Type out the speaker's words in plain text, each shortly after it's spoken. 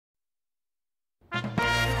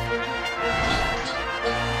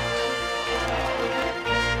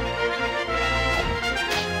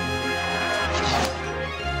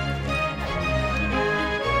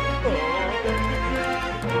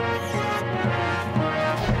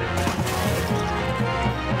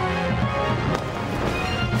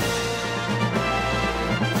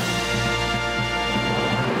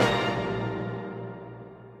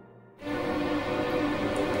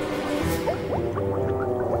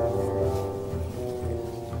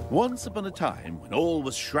Once upon a time, when all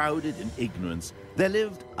was shrouded in ignorance, there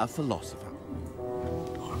lived a philosopher.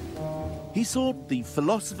 He sought the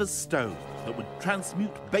philosopher's stone that would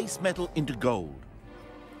transmute base metal into gold,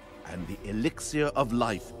 and the elixir of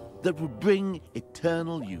life that would bring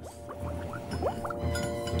eternal youth.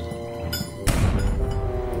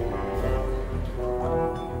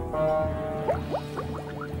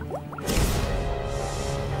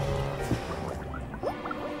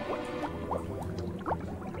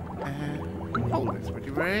 Hold this, would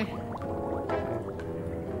you, Ray?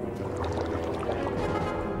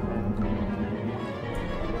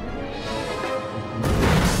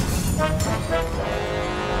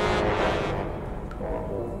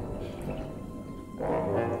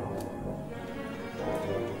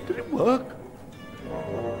 Did it work?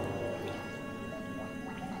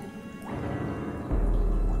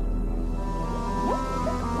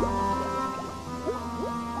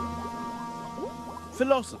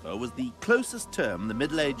 Philosopher was the closest term the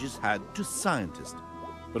Middle Ages had to scientist.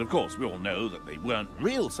 But of course, we all know that they weren't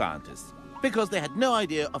real scientists, because they had no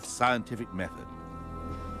idea of scientific method.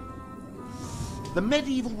 The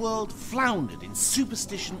medieval world floundered in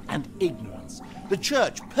superstition and ignorance. The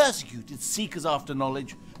church persecuted seekers after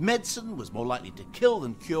knowledge, medicine was more likely to kill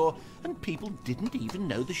than cure, and people didn't even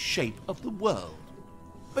know the shape of the world.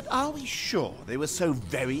 But are we sure they were so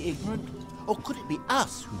very ignorant? Or could it be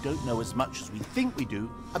us who don't know as much as we think we do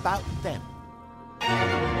about them?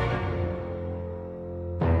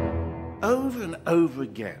 Over and over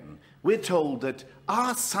again, we're told that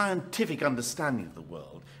our scientific understanding of the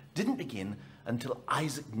world didn't begin until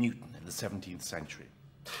Isaac Newton in the 17th century.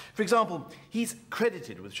 For example, he's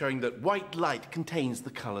credited with showing that white light contains the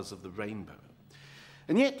colours of the rainbow.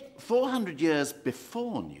 And yet, 400 years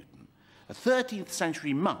before Newton, a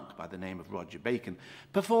 13th-century monk by the name of Roger Bacon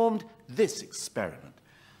performed this experiment,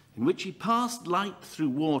 in which he passed light through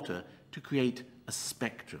water to create a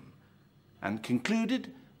spectrum, and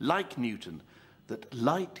concluded, like Newton, that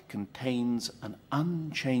light contains an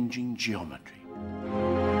unchanging geometry.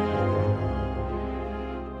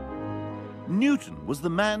 Newton was the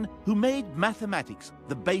man who made mathematics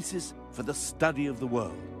the basis for the study of the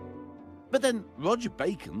world. But then Roger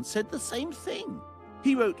Bacon said the same thing.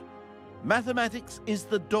 He wrote, "Mathematics is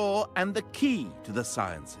the door and the key to the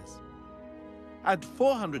sciences." And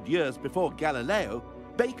 400 years before Galileo,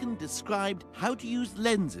 Bacon described how to use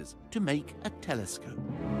lenses to make a telescope.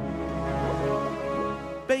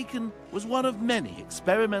 Bacon was one of many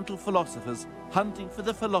experimental philosophers hunting for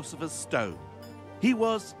the philosopher's stone. He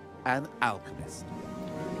was an alchemist.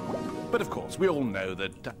 But of course, we all know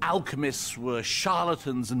that alchemists were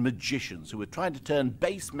charlatans and magicians who were trying to turn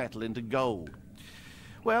base metal into gold.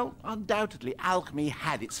 Well, undoubtedly, alchemy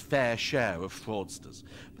had its fair share of fraudsters,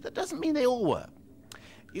 but that doesn't mean they all were.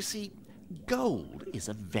 You see, gold is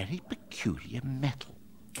a very peculiar metal.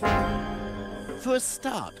 For a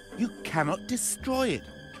start, you cannot destroy it.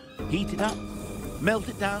 Heat it up, melt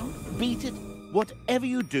it down, beat it. Whatever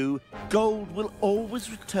you do, gold will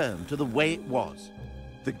always return to the way it was.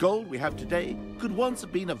 The gold we have today could once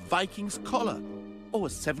have been a Viking's collar or a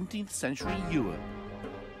 17th century ewer.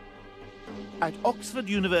 At Oxford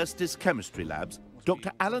University's chemistry labs,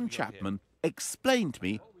 Dr. Alan Chapman explained to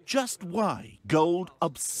me just why gold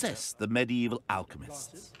obsessed the medieval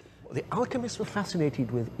alchemists. What the alchemists were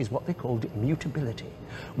fascinated with is what they called mutability.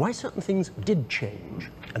 Why certain things did change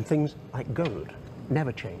and things like gold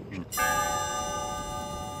never changed.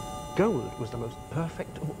 Gold was the most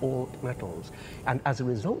perfect of all metals, and as a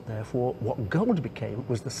result, therefore, what gold became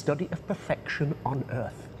was the study of perfection on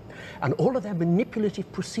Earth. And all of their manipulative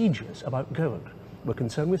procedures about gold were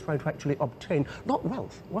concerned with trying to actually obtain, not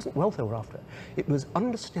wealth, it wasn't wealth they were after, it was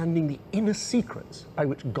understanding the inner secrets by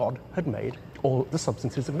which God had made all the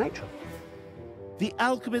substances of nature. The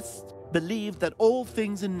alchemists believed that all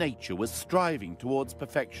things in nature were striving towards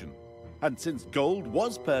perfection. And since gold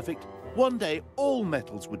was perfect, one day all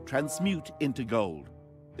metals would transmute into gold.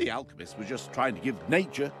 The alchemists were just trying to give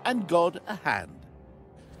nature and God a hand.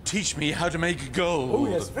 Teach me how to make gold. Oh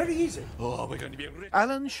yes, very easy. Oh, we're going to be rich.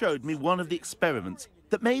 Alan showed me one of the experiments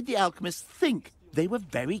that made the alchemists think they were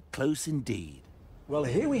very close indeed. Well,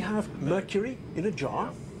 here we have mercury in a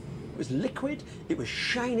jar. It was liquid, it was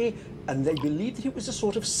shiny, and they believed that it was a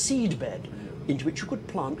sort of seed bed into which you could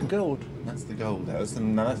plant gold. That's the gold, that's the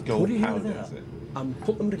nice gold Put it powder, there is it? and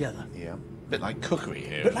put them together. Yeah. Bit like cookery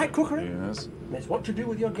here. Bit like cookery? Yes. That's what to do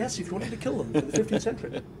with your guests if you wanted to kill them in the 15th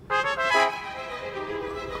century.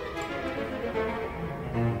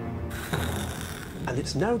 And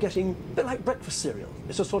it's now getting a bit like breakfast cereal.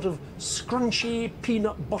 It's a sort of scrunchy,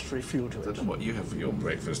 peanut buttery feel to I it. don't know what you have for your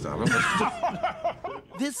breakfast, Alan.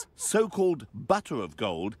 This so-called butter of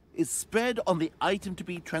gold is spread on the item to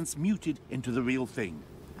be transmuted into the real thing,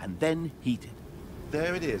 and then heated.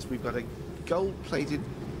 There it is. We've got a gold-plated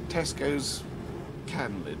Tesco's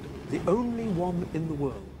can lid. The only one in the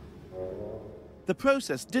world. The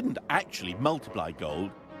process didn't actually multiply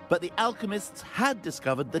gold, but the alchemists had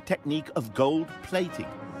discovered the technique of gold plating.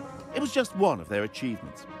 It was just one of their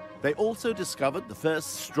achievements. They also discovered the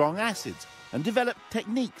first strong acids and developed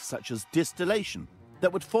techniques such as distillation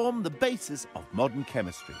that would form the basis of modern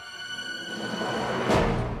chemistry.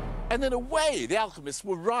 And in a way, the alchemists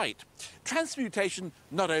were right. Transmutation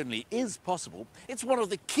not only is possible, it's one of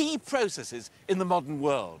the key processes in the modern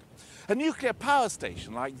world. A nuclear power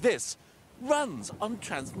station like this runs on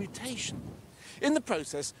transmutation. In the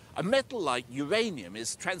process, a metal like uranium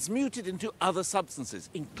is transmuted into other substances,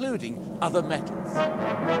 including other metals.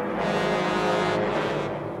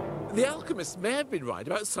 The alchemists may have been right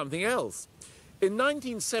about something else. In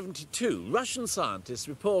 1972, Russian scientists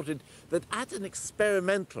reported that at an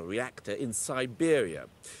experimental reactor in Siberia,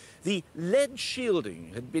 the lead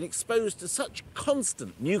shielding had been exposed to such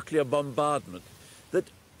constant nuclear bombardment that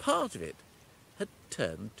part of it had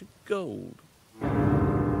turned to gold.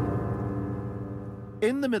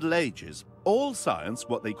 In the Middle Ages, all science,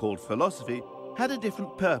 what they called philosophy, had a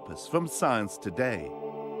different purpose from science today.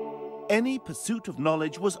 Any pursuit of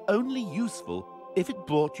knowledge was only useful if it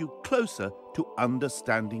brought you closer to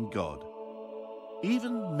understanding God.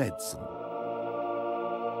 Even medicine.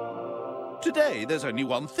 Today, there's only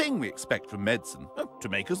one thing we expect from medicine, to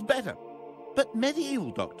make us better. But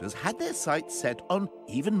medieval doctors had their sights set on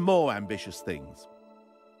even more ambitious things.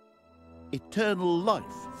 Eternal life,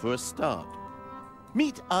 for a start.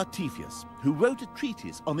 Meet Artephius, who wrote a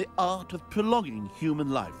treatise on the art of prolonging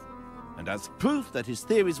human life. And as proof that his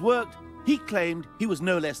theories worked, he claimed he was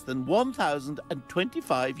no less than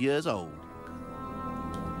 1,025 years old.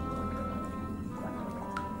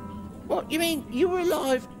 What, you mean you were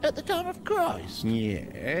alive at the time of Christ?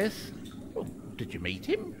 Yes. Oh, did you meet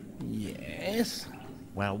him? Yes.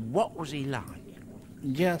 Well, what was he like?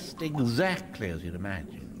 Just exactly as you'd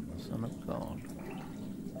imagine, the Son of God.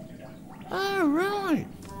 Oh, right.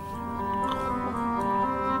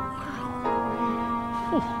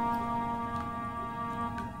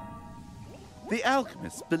 The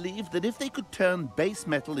alchemists believed that if they could turn base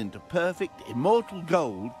metal into perfect, immortal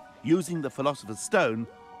gold using the Philosopher's Stone,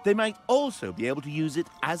 they might also be able to use it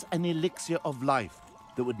as an elixir of life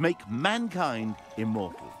that would make mankind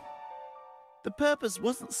immortal. The purpose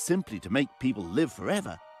wasn't simply to make people live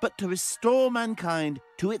forever, but to restore mankind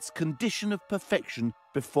to its condition of perfection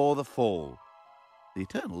before the fall. The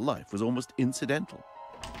eternal life was almost incidental.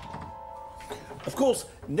 Of course,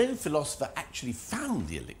 no philosopher actually found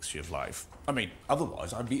the elixir of life. I mean,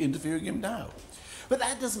 otherwise I'd be interviewing him now. But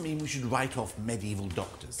that doesn't mean we should write off medieval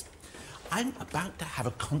doctors. I'm about to have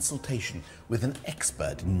a consultation with an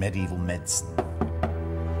expert in medieval medicine.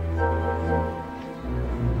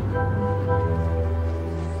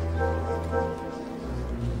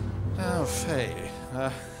 Oh, Faye,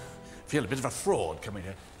 I feel a bit of a fraud coming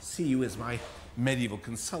to see you as my medieval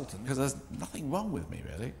consultant, because there's nothing wrong with me,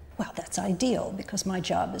 really. Well, that's ideal, because my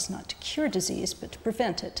job is not to cure disease, but to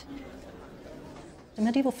prevent it. The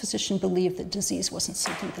medieval physician believed that disease wasn't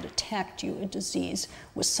something that attacked you. A disease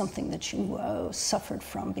was something that you suffered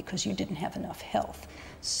from because you didn't have enough health.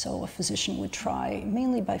 So a physician would try,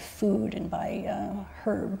 mainly by food and by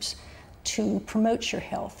herbs, to promote your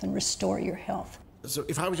health and restore your health. So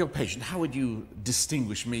if I was your patient, how would you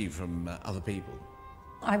distinguish me from other people?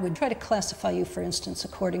 I would try to classify you, for instance,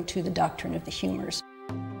 according to the doctrine of the humors.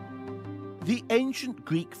 The ancient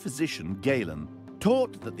Greek physician Galen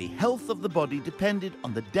taught that the health of the body depended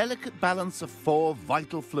on the delicate balance of 4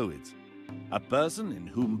 vital fluids. A person in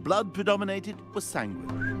whom blood predominated was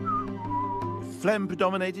sanguine. If phlegm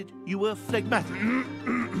predominated, you were phlegmatic.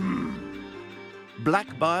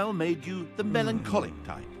 Black bile made you the melancholic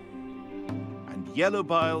type. And yellow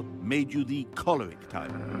bile made you the choleric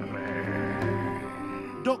type.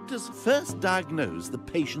 Doctors first diagnosed the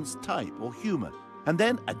patient's type or humour and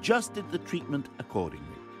then adjusted the treatment accordingly.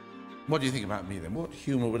 What do you think about me, then? What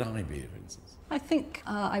humour would I be, for instance? I think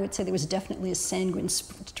I would say there was definitely a sanguine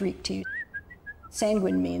streak to you.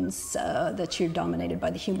 Sanguine means that you're dominated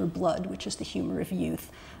by the humor blood, which is the humor of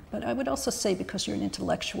youth. But I would also say, because you're an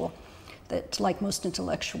intellectual, that like most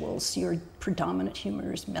intellectuals, your predominant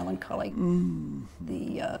humor is melancholy,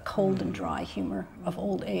 the cold and dry humor of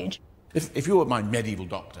old age. If you were my medieval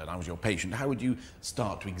doctor and I was your patient, how would you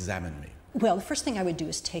start to examine me? Well, the first thing I would do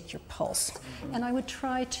is take your pulse, and I would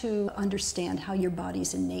try to understand how your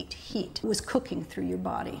body's innate heat was cooking through your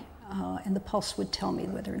body. and the pulse would tell me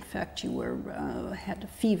whether in fact you had a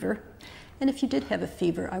fever. And if you did have a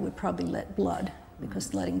fever, I would probably let blood,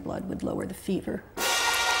 because letting blood would lower the fever.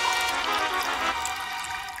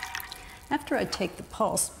 After I'd take the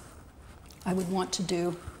pulse, I would want to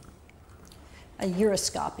do a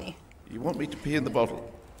uroscopy. You want me to pee in the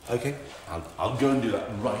bottle? Okay, I'll go and do that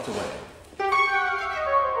right away.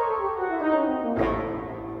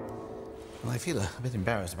 Well, I feel a bit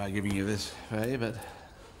embarrassed about giving you this, Ray, but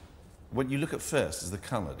what you look at first is the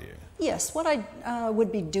colour, do you? Yes, what I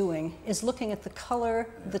would be doing is looking at the color,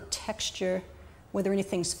 the texture, whether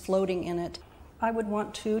anything's floating in it. I would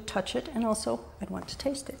want to touch it, and also I'd want to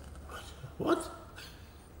taste it. What?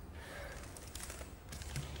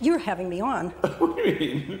 You're having me on. What do you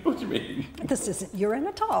mean? What do you mean? This isn't urine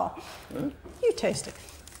at all. Huh? You taste it.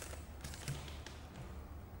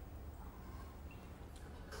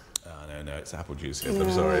 Oh, no, it's apple juice. Yes, I'm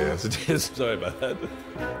sorry. Yes, it is. Sorry about that.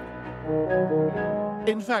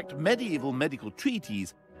 In fact, medieval medical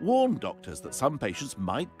treatises warned doctors that some patients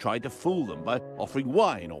might try to fool them by offering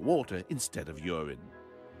wine or water instead of urine.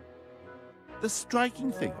 The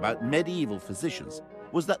striking thing about medieval physicians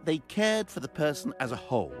was that they cared for the person as a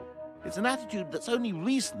whole. It's an attitude that's only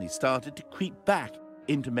recently started to creep back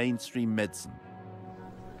into mainstream medicine.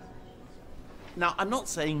 Now, I'm not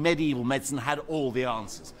saying medieval medicine had all the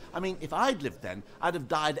answers. I mean, if I'd lived then, I'd have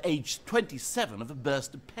died aged 27 of a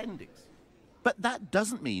burst appendix. But that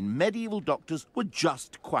doesn't mean medieval doctors were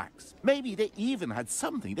just quacks. Maybe they even had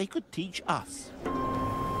something they could teach us.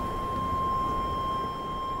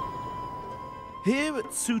 Here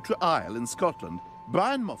at Sutra Isle in Scotland,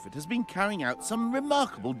 Brian Moffat has been carrying out some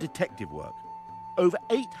remarkable detective work. Over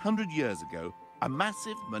 800 years ago, a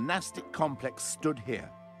massive monastic complex stood here.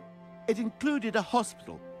 It included a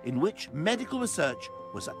hospital in which medical research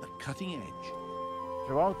was at the cutting edge.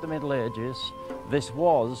 Throughout the Middle Ages, this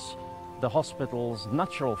was the hospital's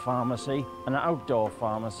natural pharmacy and outdoor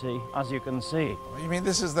pharmacy, as you can see. You mean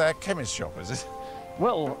this is their chemist shop, is it?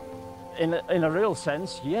 Well, in a real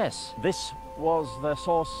sense, yes. This was the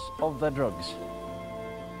source of their drugs.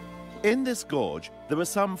 In this gorge, there are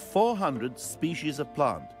some 400 species of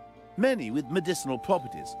plant, many with medicinal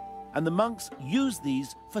properties, and the monks use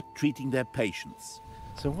these for treating their patients.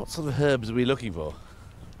 So what sort of herbs are we looking for?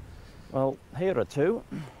 Well, here are two.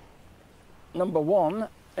 Number one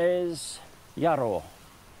is yarrow.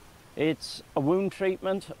 It's a wound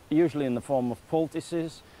treatment, usually in the form of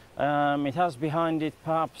poultices. It has behind it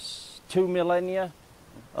perhaps 2 millennia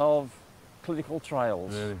of clinical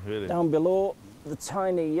trials. Really? Down below, the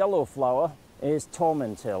tiny yellow flower is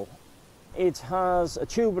tormentil. It has a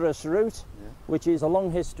tuberous root, which is a long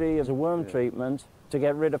history as a worm treatment to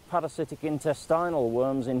get rid of parasitic intestinal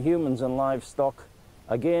worms in humans and livestock,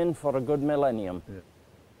 again for a good millennium.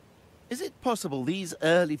 Is it possible these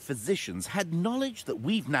early physicians had knowledge that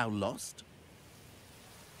we've now lost?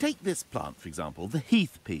 Take this plant, for example, the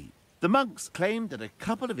heath pea. The monks claimed that a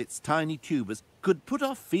couple of its tiny tubers could put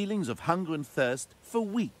off feelings of hunger and thirst for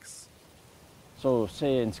weeks. So,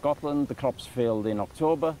 say in Scotland, the crops failed in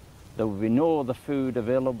October, there would be no other food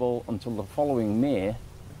available until the following May.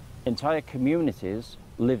 Entire communities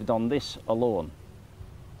lived on this alone,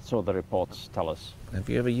 so the reports tell us. Have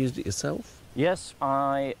you ever used it yourself? Yes,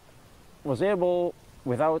 I was able,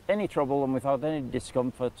 without any trouble and without any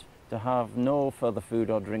discomfort, to have no further food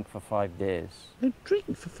or drink for 5 days. No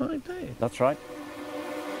drink for 5 days? That's right.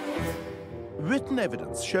 Written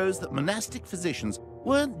evidence shows that monastic physicians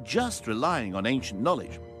weren't just relying on ancient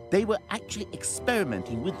knowledge. They were actually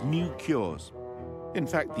experimenting with new cures. In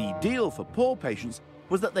fact, the deal for poor patients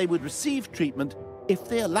was that they would receive treatment if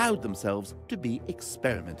they allowed themselves to be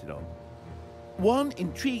experimented on. One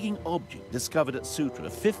intriguing object discovered at Sutra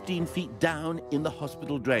 15 feet down in the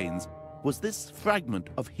hospital drains was this fragment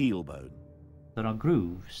of heel bone. There are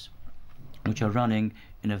grooves which are running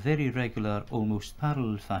in a very regular, almost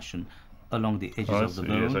parallel fashion along the edges of the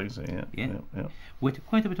bone, yes, I see, yeah. with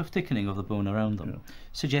quite a bit of thickening of the bone around them,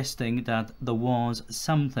 suggesting that there was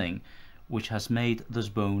something which has made this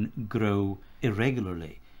bone grow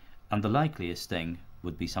irregularly. And the likeliest thing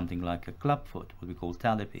would be something like a clubfoot, what we call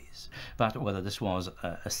talipes. But whether this was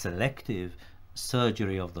a selective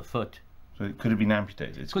surgery of the foot, So it could have been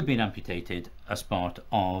amputated? It could have been amputated as part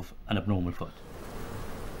of an abnormal foot.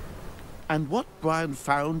 And what Brian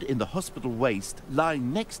found in the hospital waste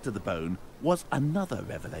lying next to the bone was another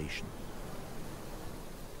revelation.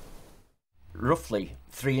 Roughly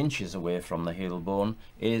 3 inches away from the heel bone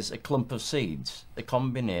is a clump of seeds, a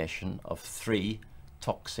combination of 3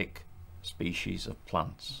 toxic species of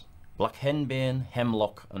plants: black henbane,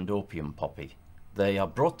 hemlock and opium poppy. They are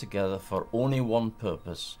brought together for only one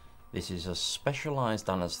purpose: This is a specialised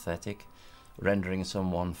anaesthetic, rendering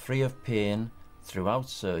someone free of pain throughout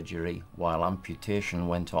surgery while amputation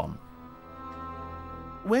went on.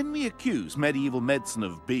 When we accuse medieval medicine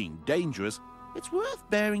of being dangerous, it's worth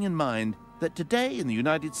bearing in mind that today in the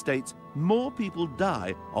United States, more people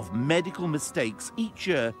die of medical mistakes each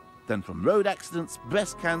year than from road accidents,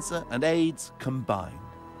 breast cancer, and AIDS combined.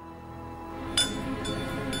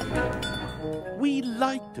 We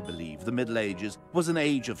like to believe the Middle Ages was an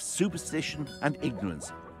age of superstition and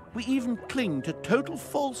ignorance. We even cling to total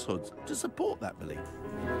falsehoods to support that belief.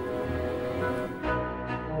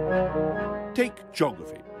 Take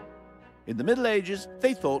geography. In the Middle Ages,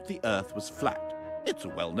 they thought the Earth was flat. It's a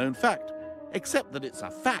well-known fact, except that it's a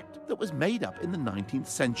fact that was made up in the 19th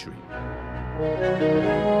century.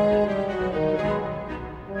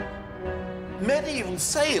 Medieval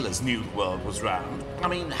sailors knew the world was round. I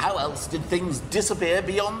mean, how else did things disappear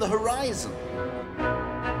beyond the horizon?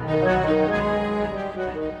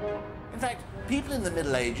 In fact, people in the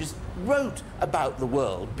Middle Ages wrote about the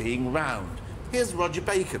world being round. Here's Roger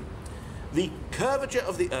Bacon. The curvature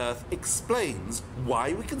of the Earth explains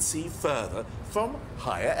why we can see further from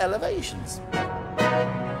higher elevations.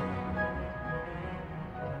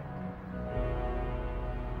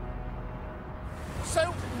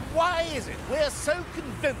 So why is it we're so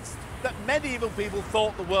convinced that medieval people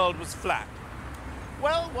thought the world was flat?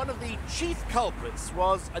 Well, one of the chief culprits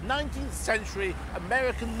was a 19th century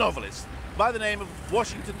American novelist by the name of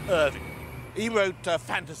Washington Irving. He wrote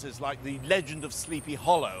fantasies like The Legend of Sleepy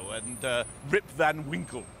Hollow and Rip Van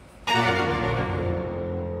Winkle.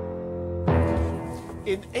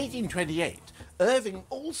 In 1828, Irving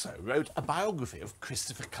also wrote a biography of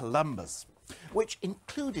Christopher Columbus, which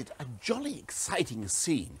included a jolly exciting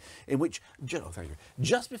scene in which,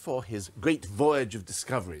 just before his great voyage of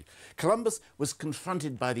discovery, Columbus was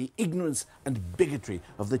confronted by the ignorance and bigotry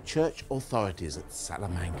of the church authorities at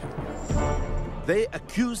Salamanca. They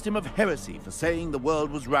accused him of heresy for saying the world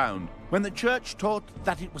was round, when the church taught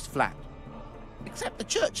that it was flat. Except the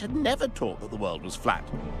church had never taught that the world was flat.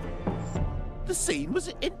 The scene was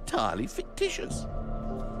entirely fictitious.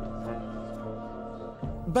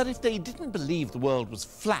 But if they didn't believe the world was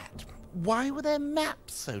flat, why were their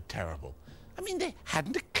maps so terrible? I mean, they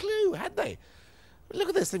hadn't a clue, had they? Look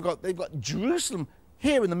at this, they've got Jerusalem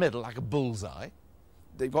here in the middle, like a bullseye.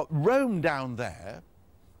 They've got Rome down there.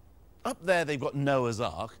 Up there they've got Noah's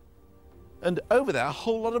Ark. And over there, a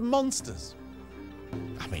whole lot of monsters.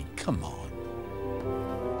 I mean, come on.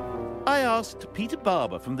 I asked Peter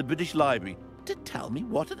Barber from the British Library to tell me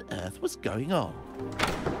what on earth was going on.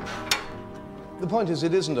 The point is,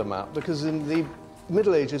 it isn't a map, because in the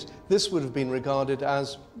Middle Ages, this would have been regarded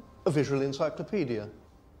as a visual encyclopedia.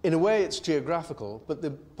 In a way, it's geographical, but the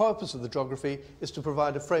purpose of the geography is to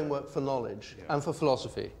provide a framework for knowledge and for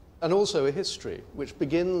philosophy, and also a history, which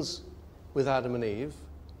begins with Adam and Eve,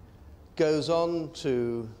 goes on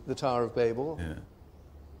to the Tower of Babel. Yeah.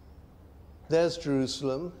 There's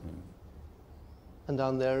Jerusalem, and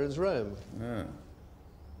down there is Rome. Yeah.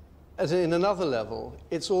 As in another level,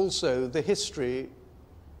 it's also the history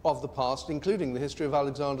of the past, including the history of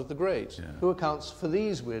Alexander the Great, who accounts for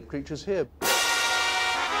these weird creatures here.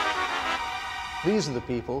 These are the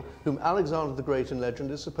people whom Alexander the Great in legend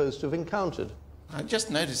is supposed to have encountered. I just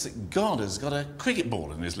noticed that God has got a cricket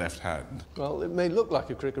ball in his left hand. Well, it may look like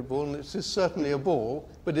a cricket ball, and it is certainly a ball,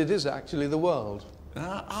 but it is actually the world.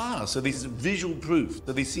 So this is visual proof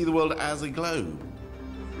that they see the world as a globe.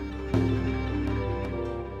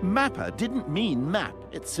 Mappa didn't mean map,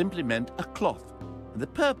 it simply meant a cloth. And the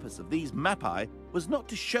purpose of these mappae was not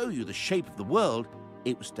to show you the shape of the world,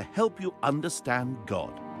 it was to help you understand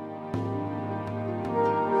God.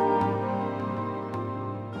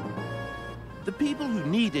 The people who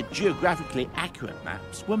needed geographically accurate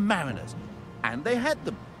maps were mariners, and they had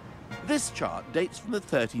them. This chart dates from the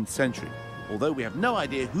 13th century, although we have no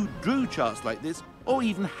idea who drew charts like this or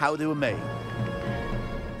even how they were made.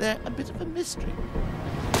 They're a bit of a mystery.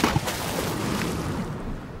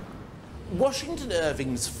 Washington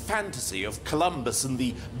Irving's fantasy of Columbus and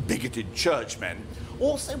the bigoted churchmen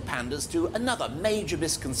also panders to another major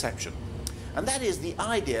misconception, and that is the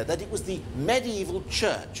idea that it was the medieval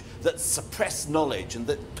church that suppressed knowledge and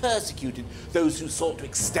that persecuted those who sought to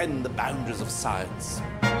extend the boundaries of science.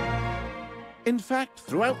 In fact,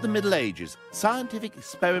 throughout the Middle Ages, scientific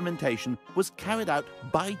experimentation was carried out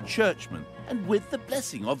by churchmen and with the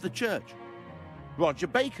blessing of the church. Roger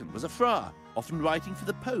Bacon was a friar, often writing for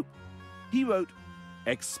the Pope. He wrote,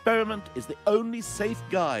 "Experiment is the only safe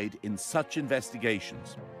guide in such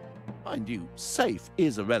investigations." Mind you, safe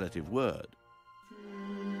is a relative word.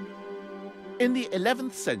 In the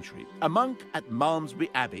 11th century, a monk at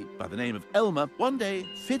Malmesbury Abbey by the name of Elmer one day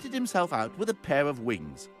fitted himself out with a pair of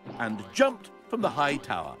wings and jumped from the high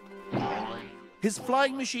tower. His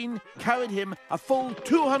flying machine carried him a full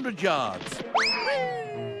 200 yards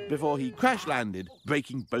before he crash-landed,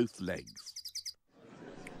 breaking both legs.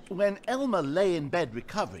 When Elmer lay in bed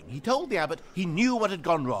recovering, he told the abbot he knew what had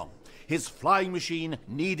gone wrong. His flying machine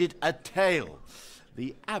needed a tail.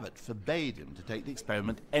 The abbot forbade him to take the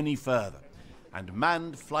experiment any further, and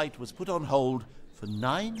manned flight was put on hold for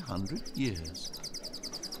 900 years.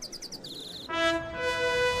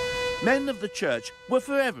 Men of the church were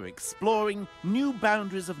forever exploring new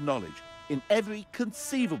boundaries of knowledge in every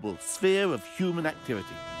conceivable sphere of human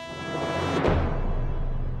activity.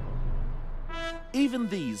 Even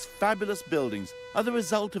these fabulous buildings are the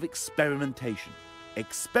result of experimentation.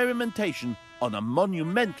 Experimentation on a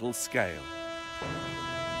monumental scale.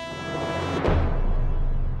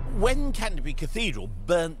 When Canterbury Cathedral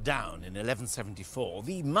burnt down in 1174,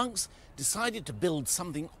 the monks decided to build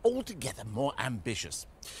something altogether more ambitious.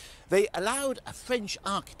 They allowed a French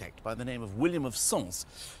architect by the name of William of Sens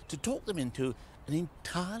to talk them into an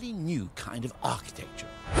entirely new kind of architecture.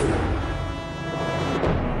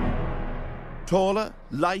 Taller,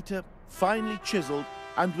 lighter, finely chiselled,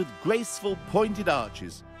 and with graceful pointed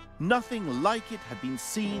arches, nothing like it had been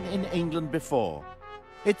seen in England before.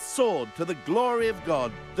 It soared to the glory of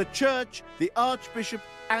God, the church, the archbishop,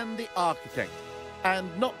 and the architect,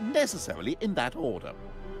 and not necessarily in that order.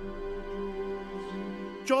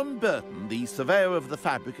 John Burton, the surveyor of the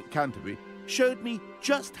fabric at Canterbury, showed me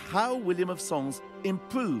just how William of Sens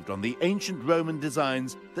improved on the ancient Roman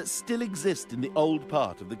designs that still exist in the old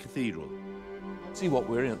part of the cathedral. See what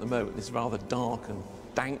we're in at the moment, this rather dark and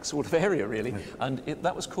dank sort of area, really. And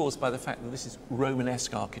that was caused by the fact that this is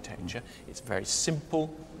Romanesque architecture. It's very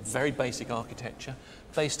simple, very basic architecture,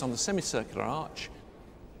 based on the semicircular arch.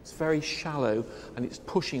 It's very shallow, and it's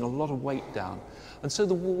pushing a lot of weight down. And so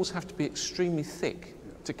the walls have to be extremely thick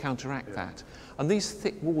to counteract that. And these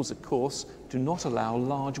thick walls, of course, do not allow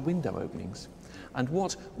large window openings. And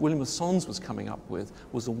what William of Sens was coming up with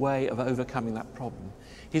was a way of overcoming that problem.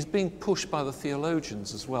 He's being pushed by the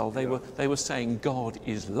theologians as well. They were saying God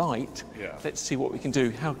is light. Let's see what we can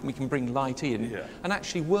do, how we can bring light in and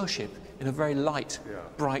actually worship in a very light,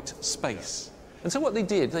 bright space. And so what they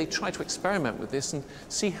did, they tried to experiment with this and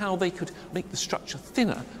see how they could make the structure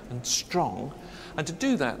thinner and strong. And to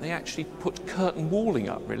do that, they actually put curtain walling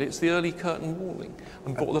up, really. It's the early curtain walling,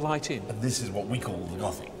 and brought the light in. And this is what we call the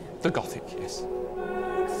Gothic. The Gothic, yes.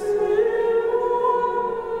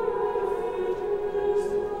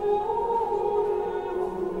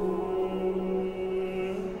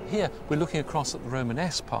 Here, we're looking across at the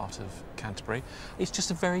Romanesque part of Canterbury. It's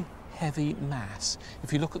just a very heavy mass.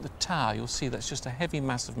 If you look at the tower, you'll see that's just a heavy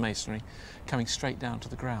mass of masonry coming straight down to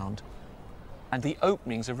the ground. And the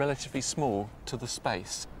openings are relatively small to the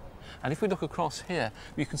space. And if we look across here,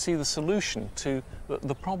 you can see the solution to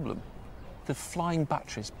the problem, the flying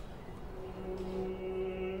batteries.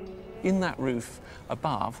 In that roof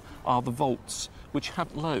above are the vaults, which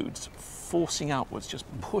have loads forcing outwards, just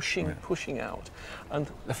pushing out. And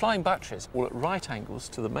the flying batteries, all at right angles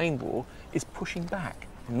to the main wall, is pushing back,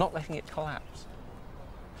 not letting it collapse.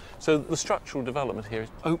 So the structural development here is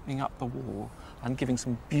opening up the wall and giving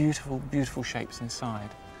some beautiful, beautiful shapes inside,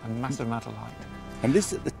 a massive amount of light. And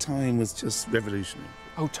this at the time was just revolutionary.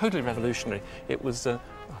 Oh, totally revolutionary. It was the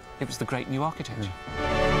great new architecture.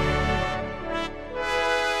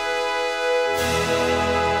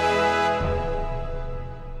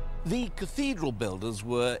 The cathedral builders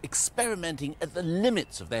were experimenting at the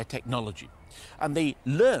limits of their technology, and they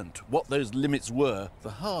learnt what those limits were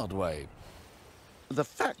the hard way. The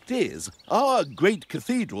fact is, our great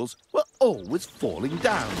cathedrals were always falling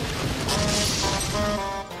down.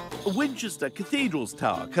 Winchester Cathedral's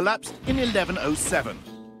tower collapsed in 1107.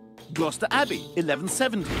 Gloucester Abbey,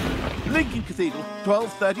 1170. Lincoln Cathedral,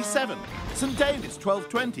 1237. St David's,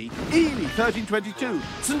 1220. Ely, 1322.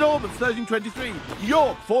 St Albans, 1323.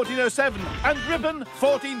 York, 1407. And Ripon,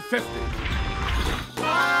 1450.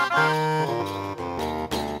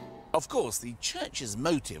 Of course, the church's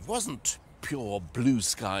motive wasn't pure blue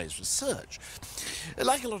skies research.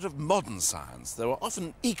 Like a lot of modern science, there were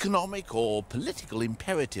often economic or political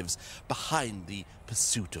imperatives behind the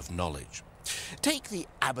pursuit of knowledge. Take the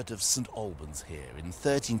Abbot of St Albans here in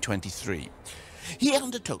 1323. He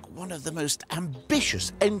undertook one of the most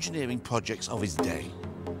ambitious engineering projects of his day.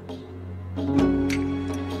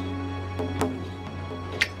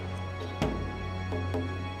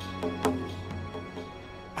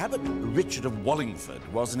 Abbot Richard of Wallingford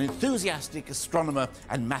was an enthusiastic astronomer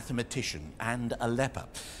and mathematician and a leper,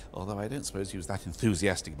 although I don't suppose he was that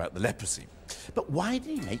enthusiastic about the leprosy. But why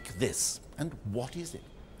did he make this, and what is it?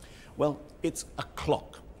 Well, it's a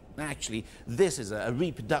clock. Actually, this is a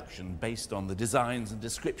reproduction based on the designs and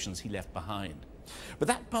descriptions he left behind. But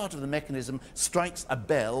that part of the mechanism strikes a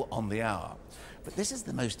bell on the hour. But this is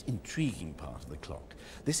the most intriguing part of the clock.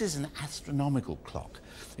 This is an astronomical clock.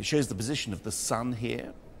 It shows the position of the sun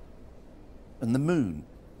here and the moon.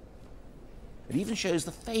 It even shows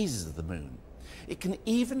the phases of the moon. It can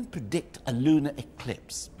even predict a lunar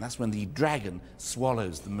eclipse. That's when the dragon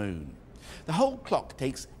swallows the moon. The whole clock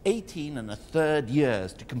takes 18 1/3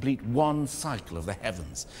 years to complete one cycle of the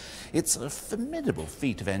heavens. It's a formidable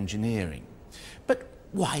feat of engineering. But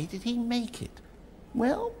why did he make it?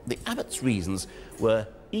 Well, the abbot's reasons were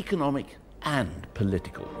economic and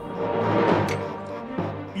political.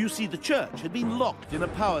 You see, the church had been locked in a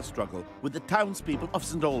power struggle with the townspeople of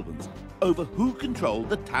St. Albans over who controlled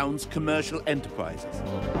the town's commercial enterprises.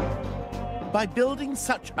 By building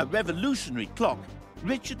such a revolutionary clock,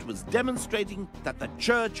 Richard was demonstrating that the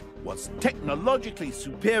church was technologically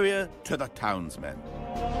superior to the townsmen.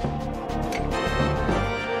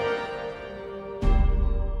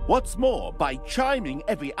 What's more, by chiming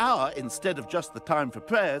every hour instead of just the time for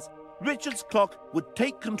prayers, Richard's clock would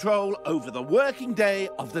take control over the working day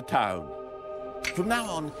of the town. From now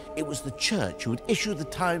on, it was the church who would issue the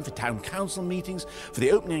time for town council meetings, for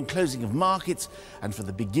the opening and closing of markets, and for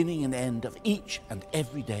the beginning and end of each and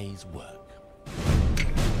every day's work.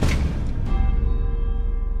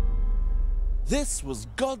 This was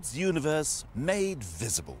God's universe made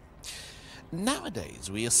visible. Nowadays,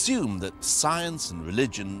 we assume that science and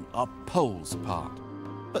religion are poles apart.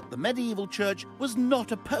 But the medieval church was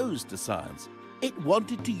not opposed to science. It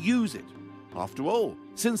wanted to use it. After all,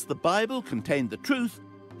 since the Bible contained the truth,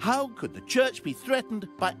 how could the church be threatened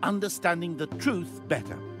by understanding the truth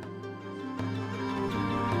better?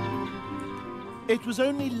 It was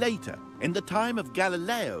only later, in the time of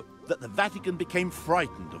Galileo, that the Vatican became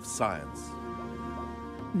frightened of science.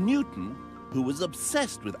 Newton, who was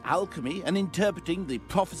obsessed with alchemy and interpreting the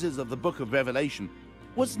prophecies of the Book of Revelation,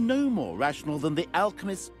 was no more rational than the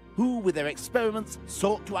alchemists who, with their experiments,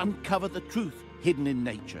 sought to uncover the truth hidden in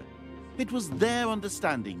nature. It was their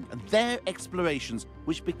understanding and their explorations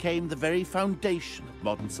which became the very foundation of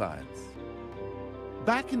modern science.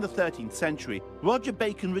 Back in the 13th century, Roger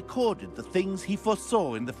Bacon recorded the things he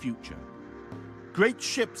foresaw in the future. Great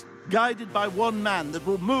ships guided by one man that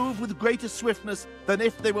will move with greater swiftness than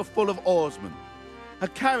if they were full of oarsmen. A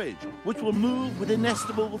carriage which will move with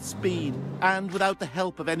inestimable speed and without the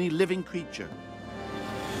help of any living creature.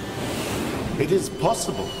 It is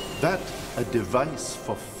possible that a device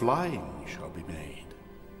for flying shall be made.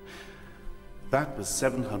 That was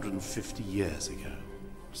 750 years ago.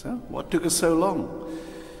 So, what took us so long?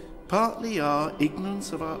 Partly our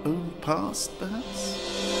ignorance of our own past,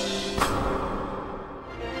 perhaps?